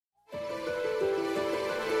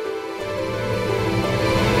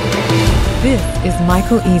This is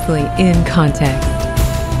Michael Easley in Context.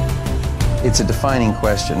 It's a defining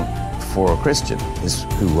question for a Christian, is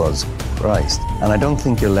who was Christ? And I don't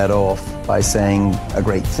think you're let off by saying a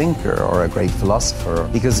great thinker or a great philosopher,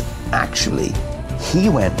 because actually he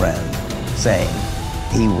went round saying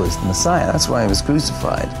he was the Messiah. That's why he was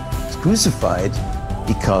crucified. He was crucified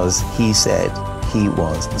because he said he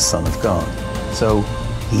was the Son of God. So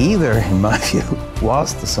he either, in my view,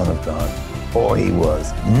 was the Son of God, or he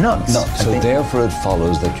was nuts. So therefore it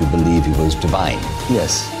follows that you believe he was divine.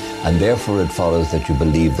 Yes. And therefore it follows that you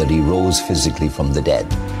believe that he rose physically from the dead.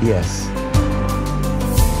 Yes.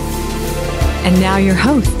 And now your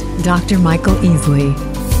host, Dr. Michael Easley.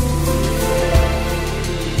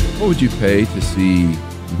 What would you pay to see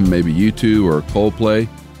maybe U2 or Coldplay?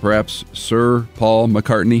 Perhaps Sir Paul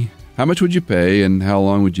McCartney? How much would you pay, and how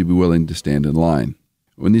long would you be willing to stand in line?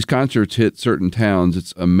 When these concerts hit certain towns,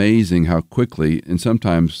 it's amazing how quickly, and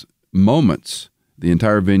sometimes moments, the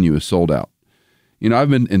entire venue is sold out. You know,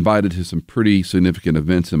 I've been invited to some pretty significant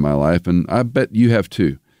events in my life, and I bet you have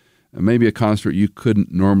too. Maybe a concert you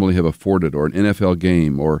couldn't normally have afforded, or an NFL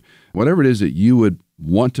game, or whatever it is that you would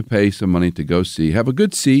want to pay some money to go see. Have a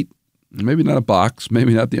good seat, maybe not a box,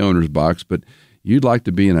 maybe not the owner's box, but you'd like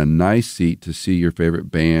to be in a nice seat to see your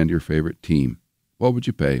favorite band, your favorite team. What would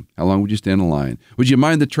you pay? How long would you stand in line? Would you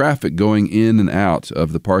mind the traffic going in and out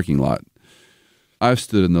of the parking lot? I've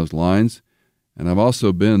stood in those lines, and I've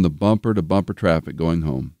also been in the bumper-to-bumper traffic going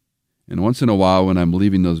home. And once in a while, when I'm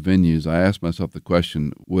leaving those venues, I ask myself the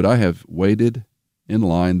question, would I have waited in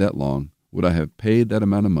line that long? Would I have paid that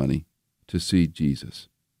amount of money to see Jesus?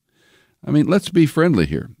 I mean, let's be friendly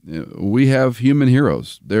here. We have human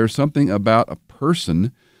heroes. There's something about a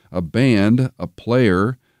person, a band, a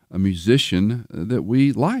player, a musician that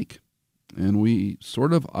we like, and we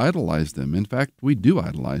sort of idolize them. In fact, we do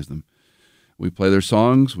idolize them. We play their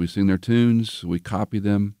songs, we sing their tunes, we copy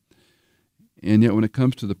them. And yet when it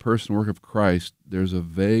comes to the person and work of Christ, there's a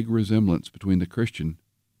vague resemblance between the Christian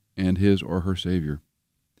and his or her Savior.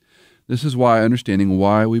 This is why understanding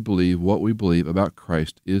why we believe what we believe about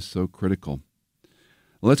Christ is so critical.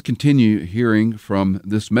 Let's continue hearing from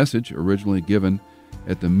this message originally given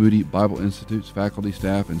at the Moody Bible Institute's faculty,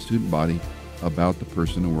 staff, and student body about the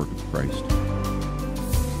person and work of Christ.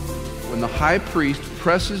 When the high priest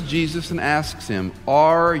presses Jesus and asks him,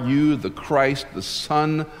 "Are you the Christ, the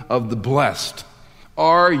Son of the Blessed?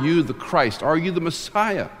 Are you the Christ? Are you the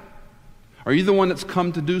Messiah? Are you the one that's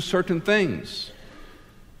come to do certain things?"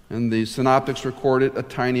 And the synoptics record it a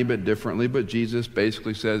tiny bit differently, but Jesus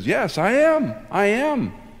basically says, "Yes, I am. I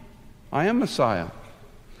am Messiah."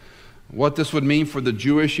 What this would mean for the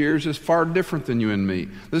Jewish ears is far different than you and me.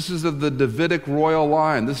 This is of the Davidic royal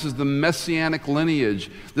line. This is the messianic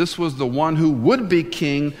lineage. This was the one who would be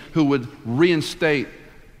king, who would reinstate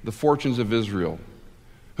the fortunes of Israel,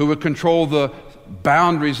 who would control the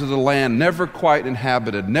boundaries of the land, never quite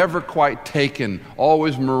inhabited, never quite taken,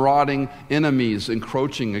 always marauding enemies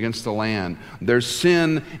encroaching against the land. Their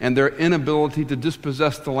sin and their inability to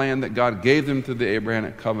dispossess the land that God gave them through the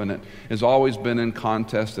Abrahamic covenant has always been in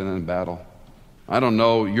contest and in battle. I don't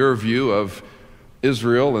know your view of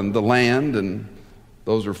Israel and the land, and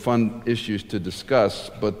those are fun issues to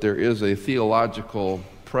discuss, but there is a theological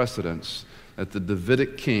precedence that the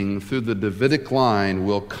Davidic king, through the Davidic line,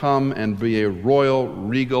 will come and be a royal,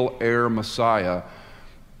 regal heir Messiah.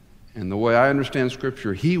 And the way I understand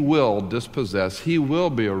Scripture, he will dispossess, he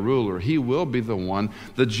will be a ruler, he will be the one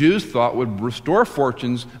the Jews thought would restore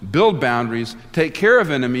fortunes, build boundaries, take care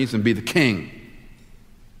of enemies, and be the king.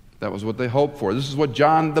 That was what they hoped for. This is what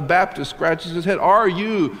John the Baptist scratches his head. Are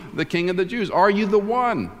you the king of the Jews? Are you the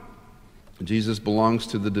one? Jesus belongs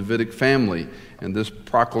to the Davidic family, and this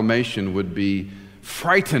proclamation would be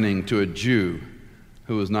frightening to a Jew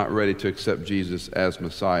who is not ready to accept Jesus as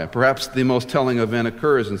Messiah. Perhaps the most telling event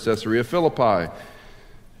occurs in Caesarea Philippi.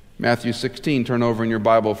 Matthew 16, turn over in your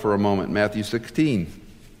Bible for a moment. Matthew 16.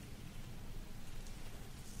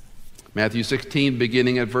 Matthew 16,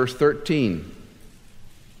 beginning at verse 13.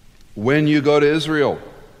 When you go to Israel,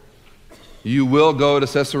 you will go to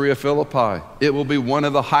Caesarea Philippi. It will be one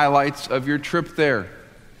of the highlights of your trip there.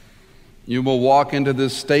 You will walk into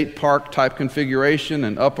this state park type configuration,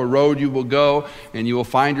 and up a road you will go, and you will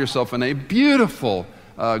find yourself in a beautiful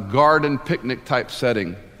garden picnic type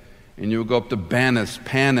setting. And you will go up to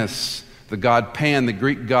Panis, the god Pan. The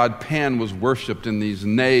Greek god Pan was worshipped in these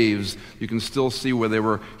naves. You can still see where they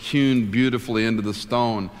were hewn beautifully into the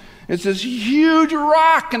stone. It's this huge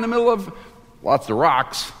rock in the middle of lots of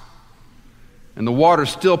rocks. And the water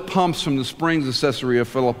still pumps from the springs of Caesarea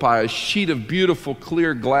Philippi, a sheet of beautiful,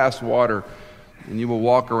 clear glass water And you will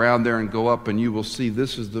walk around there and go up, and you will see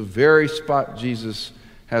this is the very spot Jesus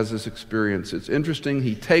has this experience. It's interesting.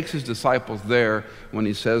 He takes his disciples there when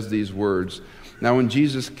he says these words. Now when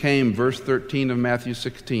Jesus came, verse 13 of Matthew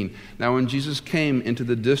 16, now when Jesus came into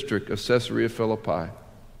the district of Caesarea Philippi,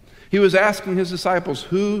 he was asking his disciples,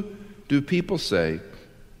 who do people say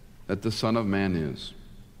that the Son of Man is?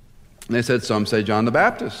 And they said, some say John the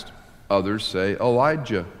Baptist, others say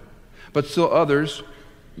Elijah, but still others,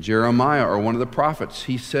 Jeremiah or one of the prophets.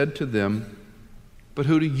 He said to them, but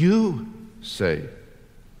who do you say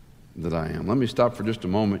that I am? Let me stop for just a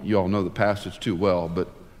moment. You all know the passage too well, but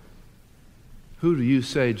who do you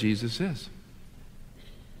say Jesus is?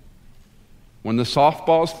 When the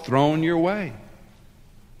softball's thrown your way,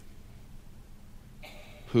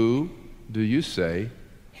 who do you say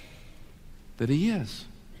that he is?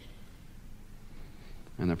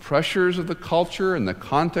 And the pressures of the culture and the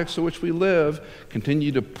context in which we live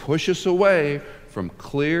continue to push us away from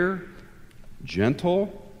clear,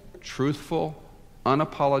 gentle, truthful,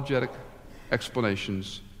 unapologetic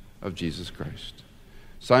explanations of Jesus Christ.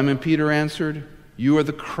 Simon Peter answered, you are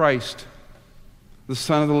the Christ, the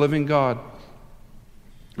Son of the living God.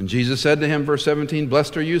 And Jesus said to him, verse 17,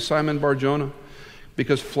 blessed are you, Simon Bar-Jonah,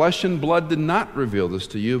 because flesh and blood did not reveal this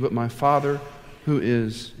to you, but my Father who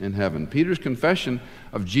is in heaven. Peter's confession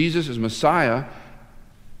of Jesus as Messiah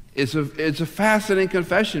it's a fascinating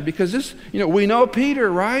confession, because this, we know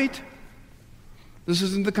Peter, right? This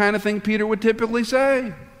isn't the kind of thing Peter would typically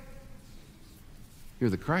say. You're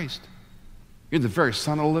the Christ. You're the very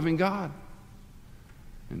Son of the living God.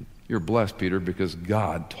 And you're blessed, Peter, because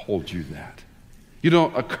God told you that. You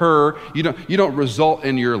don't result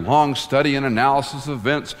in your long study and analysis of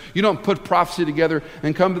events. You don't put prophecy together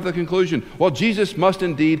and come to the conclusion, well, Jesus must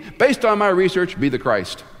indeed, based on my research, be the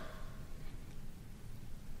Christ.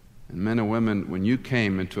 And men and women, when you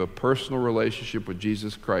came into a personal relationship with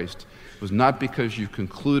Jesus Christ, it was not because you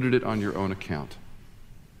concluded it on your own account.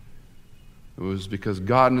 It was because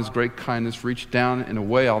God in his great kindness reached down in a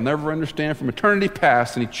way I'll never understand from eternity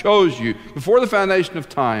past, and he chose you before the foundation of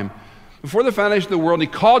time, before the foundation of the world, and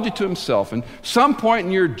he called you to himself. And some point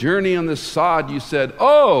in your journey on this sod, you said,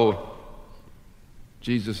 oh,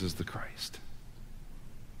 Jesus is the Christ.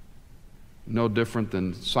 No different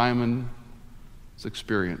than Simon's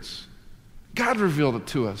experience. God revealed it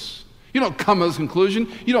to us. You don't come to this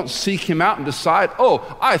conclusion. You don't seek him out and decide,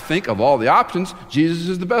 oh, I think of all the options, Jesus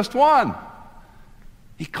is the best one.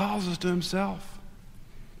 He calls us to himself.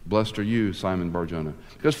 Blessed are you, Simon Bar-Jonah,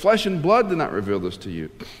 because flesh and blood did not reveal this to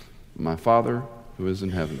you, my Father who is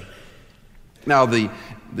in heaven. Now, the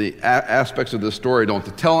aspects of this story don't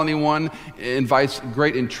to tell anyone. It invites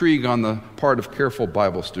great intrigue on the part of careful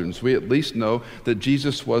Bible students. We at least know that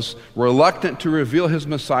Jesus was reluctant to reveal his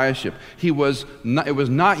messiahship. It was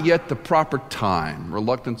not yet the proper time.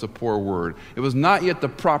 Reluctance, a poor word. It was not yet the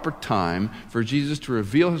proper time for Jesus to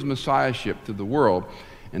reveal his messiahship to the world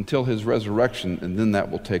until his resurrection, and then that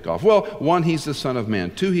will take off. Well, 1, he's the Son of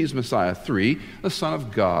Man. 2, he's Messiah. 3, the Son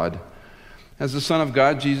of God. As the Son of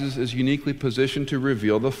God, Jesus is uniquely positioned to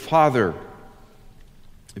reveal the Father.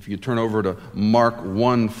 If you turn over to Mark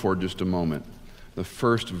 1 for just a moment, the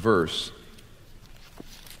first verse.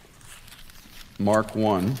 Mark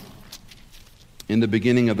 1, in the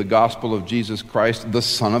beginning of the gospel of Jesus Christ, the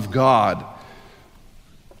Son of God.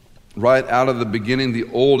 Right out of the beginning, the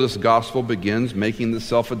oldest gospel begins making the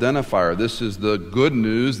self-identifier. This is the good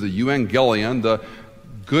news, the euangelion, the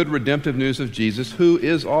good redemptive news of Jesus, who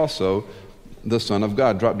is also the Son of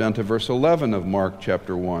God. Drop down to verse 11 of Mark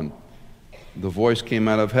chapter 1. The voice came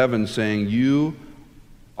out of heaven saying, you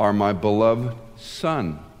are my beloved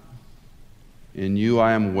Son. In you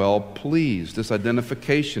I am well pleased. This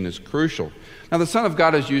identification is crucial. Now, the Son of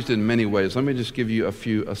God is used in many ways. Let me just give you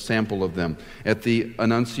a sample of them. At the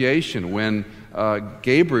Annunciation, when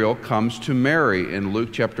Gabriel comes to Mary in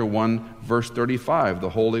Luke chapter 1, verse 35,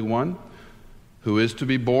 the Holy One who is to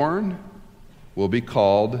be born will be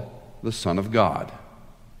called the Son of God.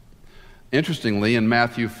 Interestingly, in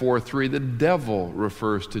Matthew 4:3, the devil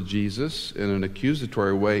refers to Jesus in an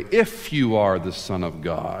accusatory way. If you are the Son of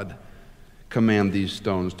God, command these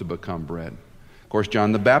stones to become bread. Of course,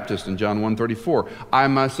 John the Baptist in John 1:34, I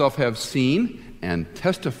myself have seen and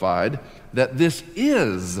testified that this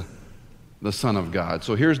is the Son of God.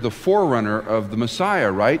 So here's the forerunner of the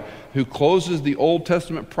Messiah, right? Who closes the Old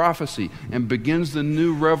Testament prophecy and begins the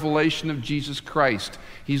new revelation of Jesus Christ.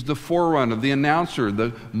 He's the forerunner, the announcer,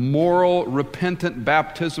 the moral, repentant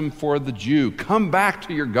baptism for the Jew. Come back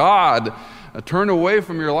to your God. Turn away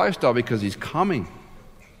from your lifestyle because he's coming.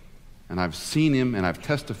 And I've seen him and I've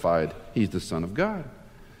testified he's the Son of God.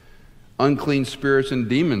 Unclean spirits and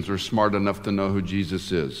demons are smart enough to know who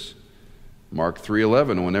Jesus is. Mark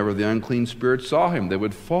 3:11, whenever the unclean spirits saw him, they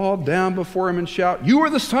would fall down before him and shout, "You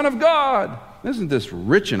are the Son of God." Isn't this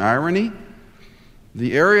rich in irony?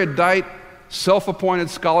 The erudite,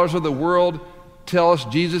 self-appointed scholars of the world tell us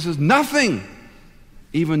Jesus is nothing.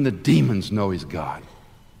 Even the demons know he's God.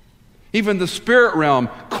 Even the spirit realm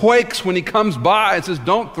quakes when he comes by and says,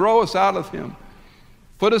 "Don't throw us out of him.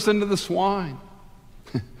 Put us into the swine."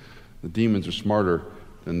 The demons are smarter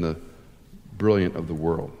than the brilliant of the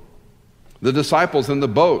world. The disciples in the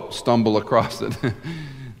boat stumble across it.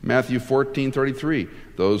 Matthew 14:33.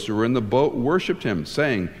 Those who were in the boat worshipped him,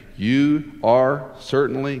 saying, "You are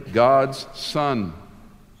certainly God's Son."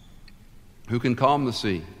 Who can calm the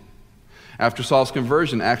sea? After Saul's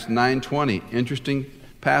conversion, Acts 9:20, interesting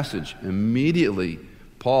passage. Immediately,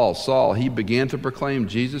 Saul, he began to proclaim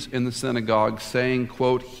Jesus in the synagogue, saying,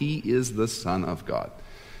 quote, "He is the Son of God."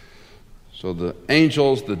 So the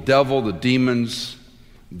angels, the devil, the demons,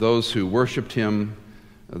 those who worshipped him,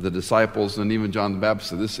 the disciples, and even John the Baptist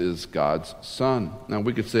said, "This is God's Son." Now,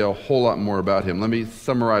 we could say a whole lot more about him. Let me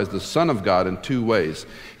summarize the Son of God in two ways.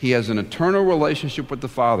 He has an eternal relationship with the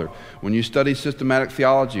Father. When you study systematic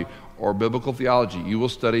theology or biblical theology, you will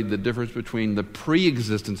study the difference between the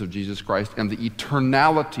pre-existence of Jesus Christ and the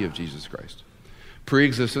eternality of Jesus Christ.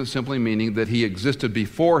 Pre-existence simply meaning that he existed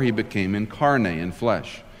before he became incarnate in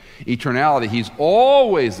flesh. Eternality, he's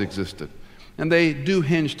always existed. And they do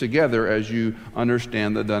hinge together as you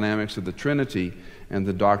understand the dynamics of the Trinity and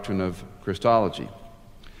the doctrine of Christology.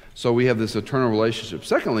 So we have this eternal relationship.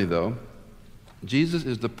 Secondly, though, Jesus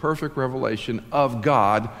is the perfect revelation of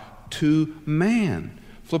God to man.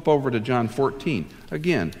 Flip over to John 14.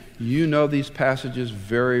 Again, you know these passages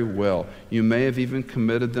very well. You may have even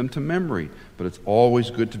committed them to memory, but it's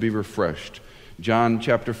always good to be refreshed. John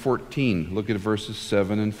chapter 14, look at verses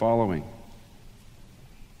 7 and following.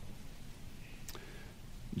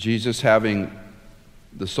 Jesus having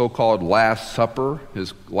the so-called Last Supper,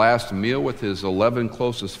 his last meal with his 11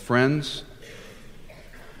 closest friends.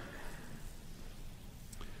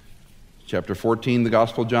 Chapter 14, the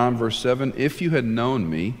Gospel of John, verse 7, "If you had known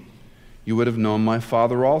me, you would have known my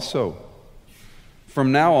Father also.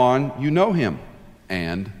 From now on, you know him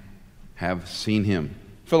and have seen him."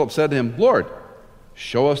 Philip said to him, "Lord,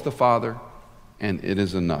 show us the Father, and it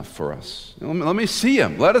is enough for us." Let me see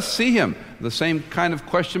him. Let us see him. The same kind of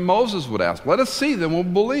question Moses would ask. Let us see, then we'll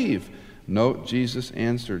believe. Note, Jesus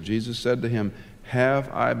answered. Jesus said to him, "Have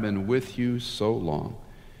I been with you so long,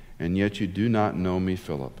 and yet you do not know me,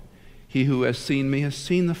 Philip? He who has seen me has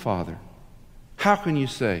seen the Father. How can you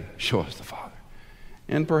say, 'Show us the Father'?"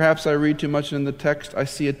 And perhaps I read too much in the text. I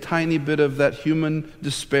see a tiny bit of that human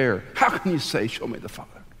despair. How can you say, "Show me the Father"?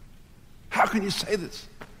 How can you say this?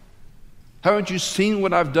 Haven't you seen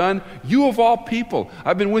what I've done? You of all people,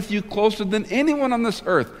 I've been with you closer than anyone on this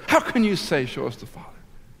earth. How can you say, "Show us the Father"?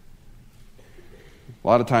 A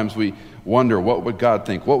lot of times we wonder, what would God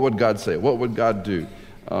think? What would God say? What would God do?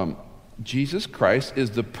 Jesus Christ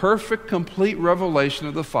is the perfect, complete revelation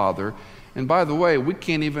of the Father. And by the way, we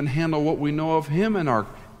can't even handle what we know of him in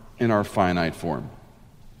our finite form.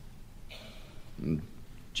 And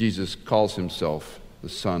Jesus calls himself the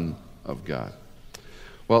Son of God.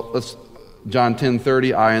 Well, John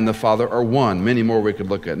 10:30, "I and the Father are one." Many more we could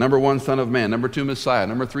look at. Number 1, Son of Man. Number 2, Messiah.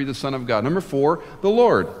 Number 3, the Son of God. Number 4, the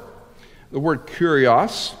Lord. The word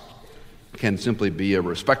kurios can simply be a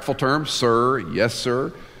respectful term. Sir, yes,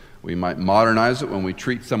 sir. We might modernize it when we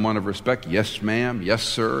treat someone of respect. Yes, ma'am. Yes,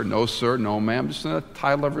 sir. No, ma'am. Just a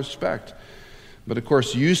title of respect. But of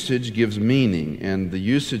course, usage gives meaning, and the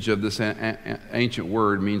usage of this ancient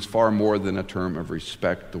word means far more than a term of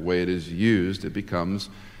respect. The way it is used, it becomes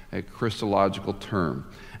a Christological term.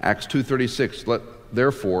 Acts 2:36,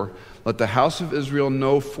 therefore, let the house of Israel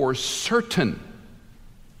know for certain,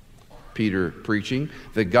 Peter preaching,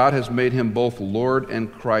 that God has made him both Lord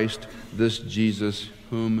and Christ, this Jesus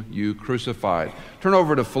whom you crucified. Turn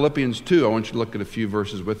over to Philippians 2. I want you to look at a few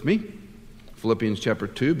verses with me. Philippians chapter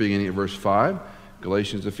 2, beginning at verse 5.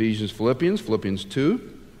 Galatians, Ephesians, Philippians 2.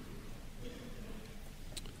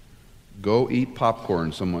 Go eat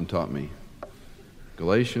popcorn, someone taught me.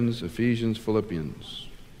 Galatians, Ephesians, Philippians.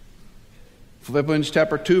 Philippians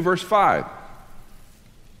chapter 2, verse 5.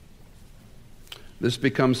 This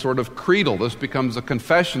becomes sort of creedal. This becomes a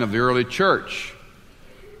confession of the early church.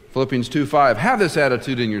 Philippians 2:5, "Have this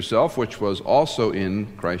attitude in yourself, which was also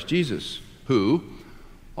in Christ Jesus, who,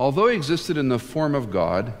 although he existed in the form of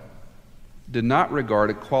God, did not regard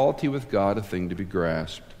equality with God a thing to be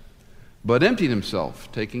grasped, but emptied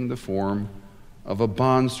himself, taking the form of a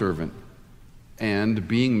bondservant, and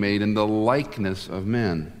being made in the likeness of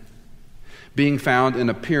men. Being found in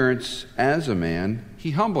appearance as a man,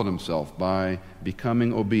 he humbled himself by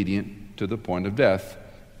becoming obedient to the point of death,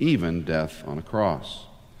 even death on a cross.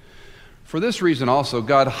 For this reason also,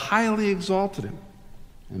 God highly exalted him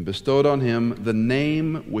and bestowed on him the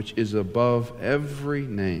name which is above every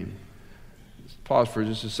name. Just pause for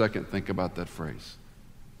just a second, think about that phrase.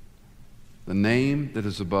 The name that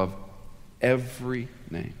is above every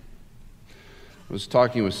name. I was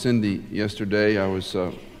talking with Cindy yesterday.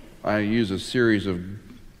 I use a series of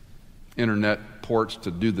internet ports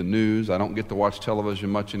to do the news. I don't get to watch television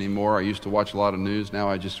much anymore. I used to watch a lot of news. Now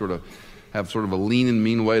I just sort of have sort of a lean and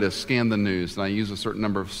mean way to scan the news. And I use a certain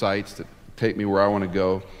number of sites that take me where I want to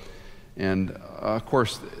go. And of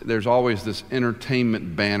course, there's always this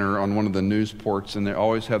entertainment banner on one of the news ports, and they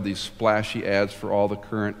always have these splashy ads for all the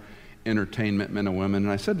current entertainment men and women.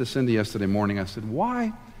 And I said to Cindy yesterday morning, I said,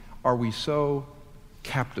 why are we so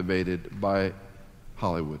captivated by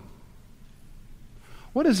Hollywood?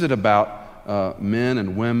 What is it about men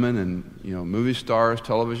and women and movie stars,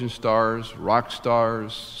 television stars, rock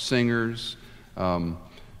stars, singers,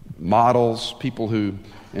 models, people who,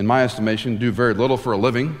 in my estimation, do very little for a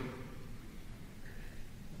living?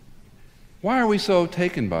 Why are we so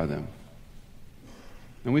taken by them?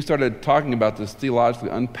 And we started talking about this theologically,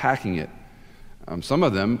 unpacking it. Some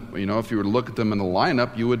of them, if you were to look at them in the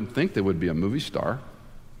lineup, you wouldn't think they would be a movie star.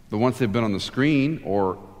 But once they've been on the screen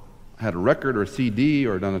or had a record or a CD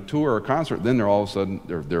or done a tour or a concert, then they're all of a sudden,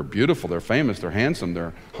 they're beautiful, they're famous, they're handsome,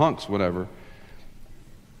 they're hunks, whatever.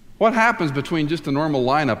 What happens between just a normal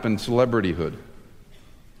lineup and celebrityhood?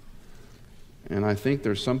 And I think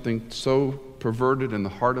there's something so perverted in the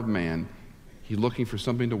heart of man, he's looking for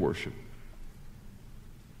something to worship.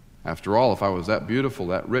 After all, if I was that beautiful,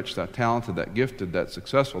 that rich, that talented, that gifted, that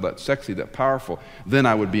successful, that sexy, that powerful, then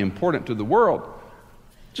I would be important to the world.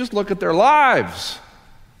 Just look at their lives.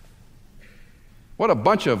 What a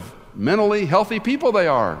bunch of mentally healthy people they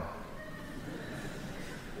are.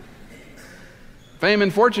 Fame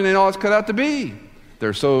and fortune ain't all it's cut out to be.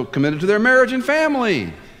 They're so committed to their marriage and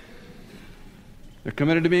family. They're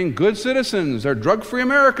committed to being good citizens. They're drug-free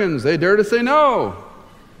Americans. They dare to say no.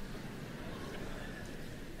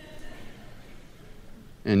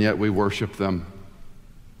 And yet we worship them.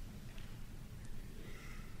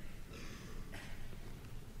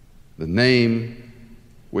 The name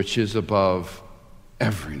which is above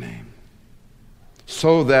every name.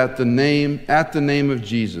 So that at the name of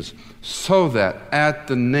Jesus,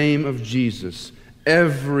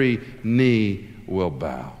 every knee will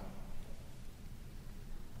bow.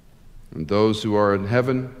 And those who are in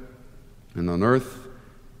heaven and on earth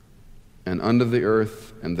and under the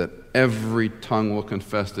earth, and that every tongue will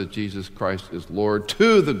confess that Jesus Christ is Lord,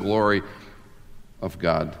 to the glory of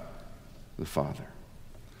God the Father.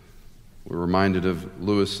 We're reminded of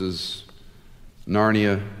Lewis's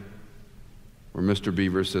Narnia, where Mr.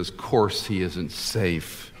 Beaver says, "Course he isn't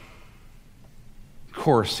safe.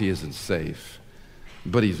 Course he isn't safe.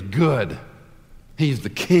 But he's good. He's the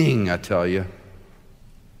king, I tell you.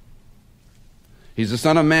 He's the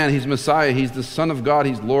Son of Man. He's Messiah. He's the Son of God.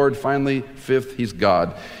 He's Lord. Finally, fifth, he's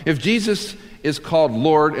God." If Jesus is called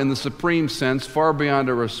Lord in the supreme sense, far beyond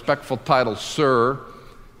a respectful title, Sir,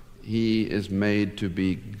 he is made to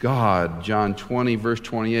be God. John 20, verse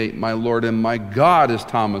 28, "My Lord and my God," is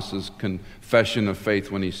Thomas's confession of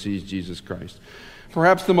faith when he sees Jesus Christ.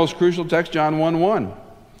 Perhaps the most crucial text, John 1:1.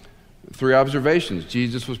 3 observations.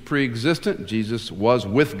 Jesus was pre-existent, Jesus was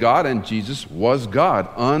with God, and Jesus was God.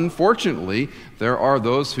 Unfortunately, there are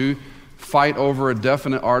those who fight over a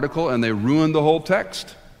definite article and they ruin the whole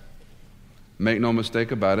text. Make no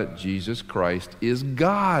mistake about it, Jesus Christ is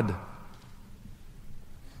God.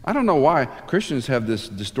 I don't know why Christians have this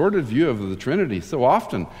distorted view of the Trinity so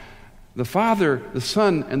often. The Father, the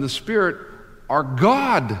Son, and the Spirit are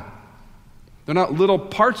God. They're not little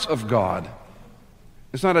parts of God.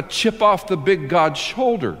 It's not a chip off the big God's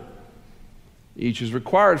shoulder. Each is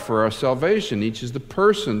required for our salvation. Each is the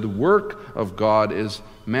person. The work of God is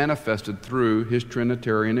manifested through his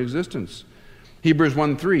Trinitarian existence. Hebrews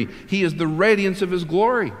 1:3, he is the radiance of his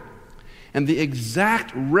glory and the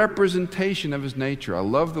exact representation of his nature. I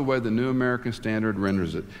love the way the New American Standard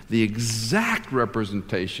renders it. The exact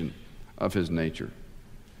representation of his nature.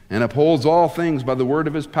 And upholds all things by the word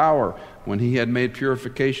of his power. When he had made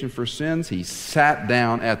purification for sins, he sat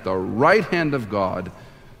down at the right hand of God.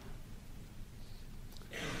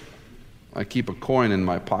 I keep a coin in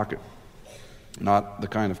my pocket. Not the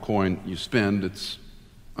kind of coin you spend, it's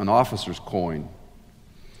an officer's coin.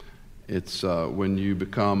 It's when you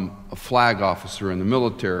become a flag officer in the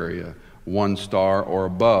military, a 1 star or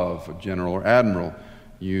above, a general or admiral,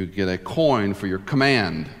 you get a coin for your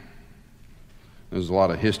command. There's a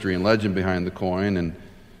lot of history and legend behind the coin, and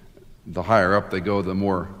the higher up they go, the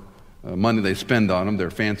more money they spend on them.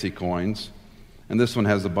 They're fancy coins. And this one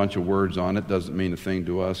has a bunch of words on it. Doesn't mean a thing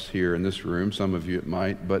to us here in this room. Some of you it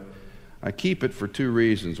might, but I keep it for two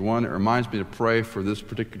reasons. One, it reminds me to pray for this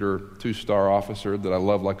particular 2-star officer that I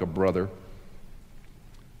love like a brother.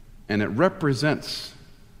 And it represents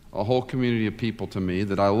a whole community of people to me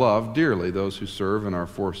that I love dearly, those who serve in our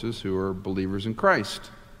forces who are believers in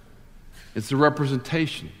Christ. It's a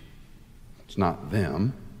representation. It's not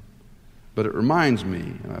them, but it reminds me,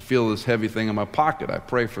 and I feel this heavy thing in my pocket. I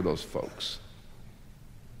pray for those folks.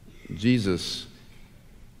 Jesus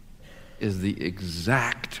is the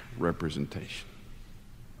exact representation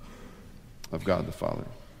of God the Father.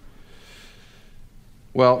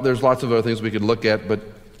 Well, there's lots of other things we could look at, but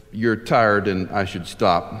you're tired and I should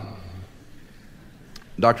stop.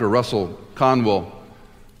 Dr. Russell Conwell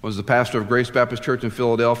was the pastor of Grace Baptist Church in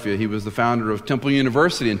Philadelphia. He was the founder of Temple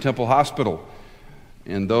University and Temple Hospital.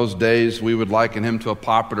 In those days, we would liken him to a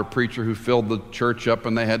popular preacher who filled the church up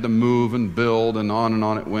and they had to move and build, and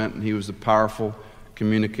on it went. And he was a powerful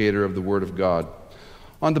communicator of the Word of God.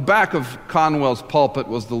 On the back of Conwell's pulpit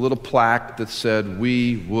was the little plaque that said,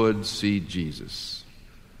 "We would see Jesus."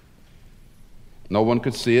 No one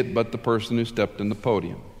could see it but the person who stepped in the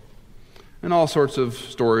podium. And all sorts of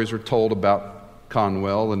stories are told about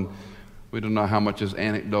Conwell, and we don't know how much is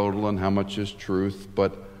anecdotal and how much is truth,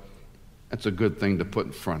 but that's a good thing to put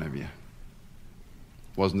in front of you.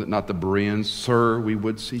 Wasn't it not the Bereans? "Sir, we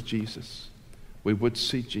would see Jesus. We would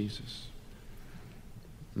see Jesus."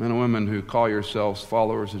 Men and women who call yourselves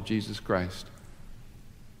followers of Jesus Christ,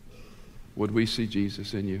 would we see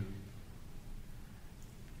Jesus in you?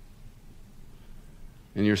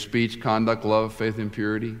 In your speech, conduct, love, faith, and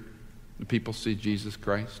purity, do people see Jesus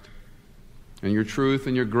Christ? And your truth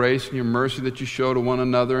and your grace and your mercy that you show to one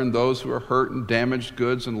another and those who are hurt and damaged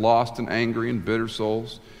goods and lost and angry and bitter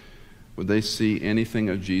souls, would they see anything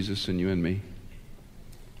of Jesus in you and me?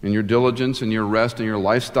 In your diligence and your rest and your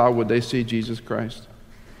lifestyle, would they see Jesus Christ?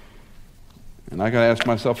 And I got to ask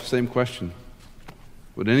myself the same question.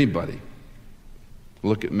 Would anybody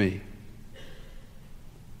look at me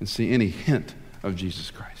and see any hint of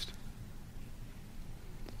Jesus Christ?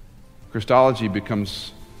 Christology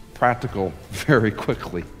becomes practical very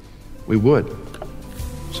quickly. We would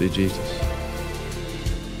see Jesus.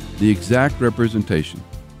 The exact representation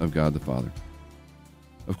of God the Father.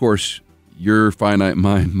 Of course, your finite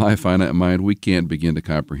mind, my finite mind, we can't begin to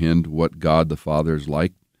comprehend what God the Father is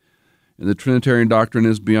like. And the Trinitarian doctrine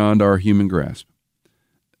is beyond our human grasp.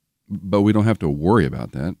 But we don't have to worry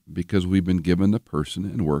about that because we've been given the person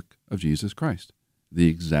and work of Jesus Christ, the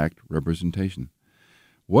exact representation.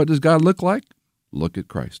 What does God look like? Look at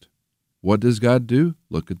Christ. What does God do?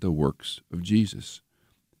 Look at the works of Jesus.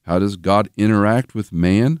 How does God interact with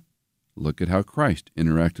man? Look at how Christ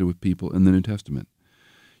interacted with people in the New Testament.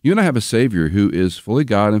 You and I have a Savior who is fully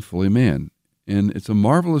God and fully man. And it's a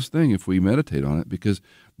marvelous thing if we meditate on it because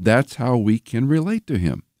that's how we can relate to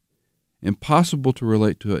Him. Impossible to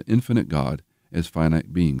relate to an infinite God as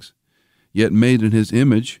finite beings. Yet made in His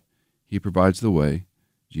image, He provides the way,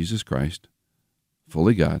 Jesus Christ,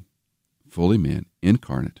 fully God, fully man,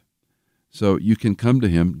 incarnate. So you can come to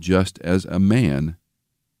Him just as a man,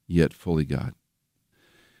 yet fully God.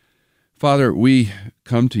 Father, we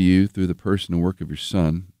come to You through the person and work of Your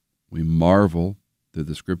Son. We marvel through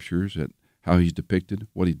the Scriptures at how He's depicted,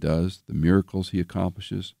 what He does, the miracles He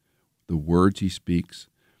accomplishes, the words He speaks.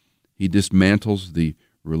 He dismantles the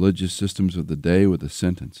religious systems of the day with a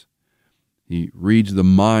sentence. He reads the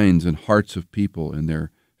minds and hearts of people in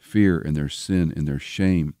their fear and their sin and their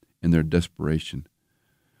shame and their desperation.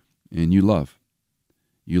 And You love.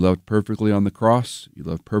 You loved perfectly on the cross. You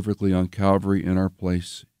loved perfectly on Calvary in our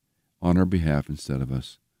place, on our behalf instead of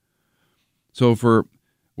us. So for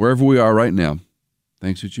wherever we are right now,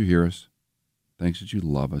 thanks that You hear us. Thanks that You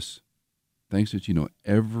love us. Thanks that You know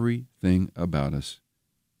everything about us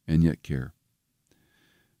and yet care.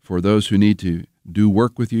 For those who need to do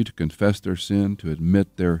work with You, to confess their sin, to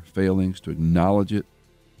admit their failings, to acknowledge it,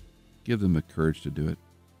 give them the courage to do it.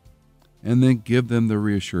 And then give them the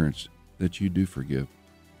reassurance that You do forgive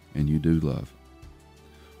and You do love.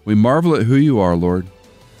 We marvel at who You are, Lord.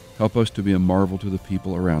 Help us to be a marvel to the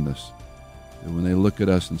people around us, that when they look at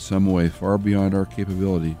us in some way far beyond our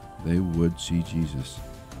capability, they would see Jesus.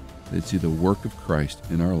 They'd see the work of Christ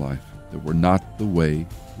in our life, that we're not the way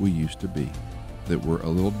we used to be, that we're a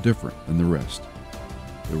little different than the rest,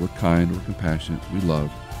 that we're kind, we're compassionate, we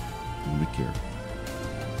love, and we care.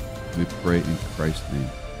 We pray in Christ's name.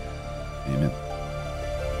 Amen.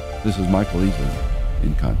 This is Michael Easley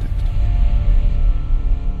in Context.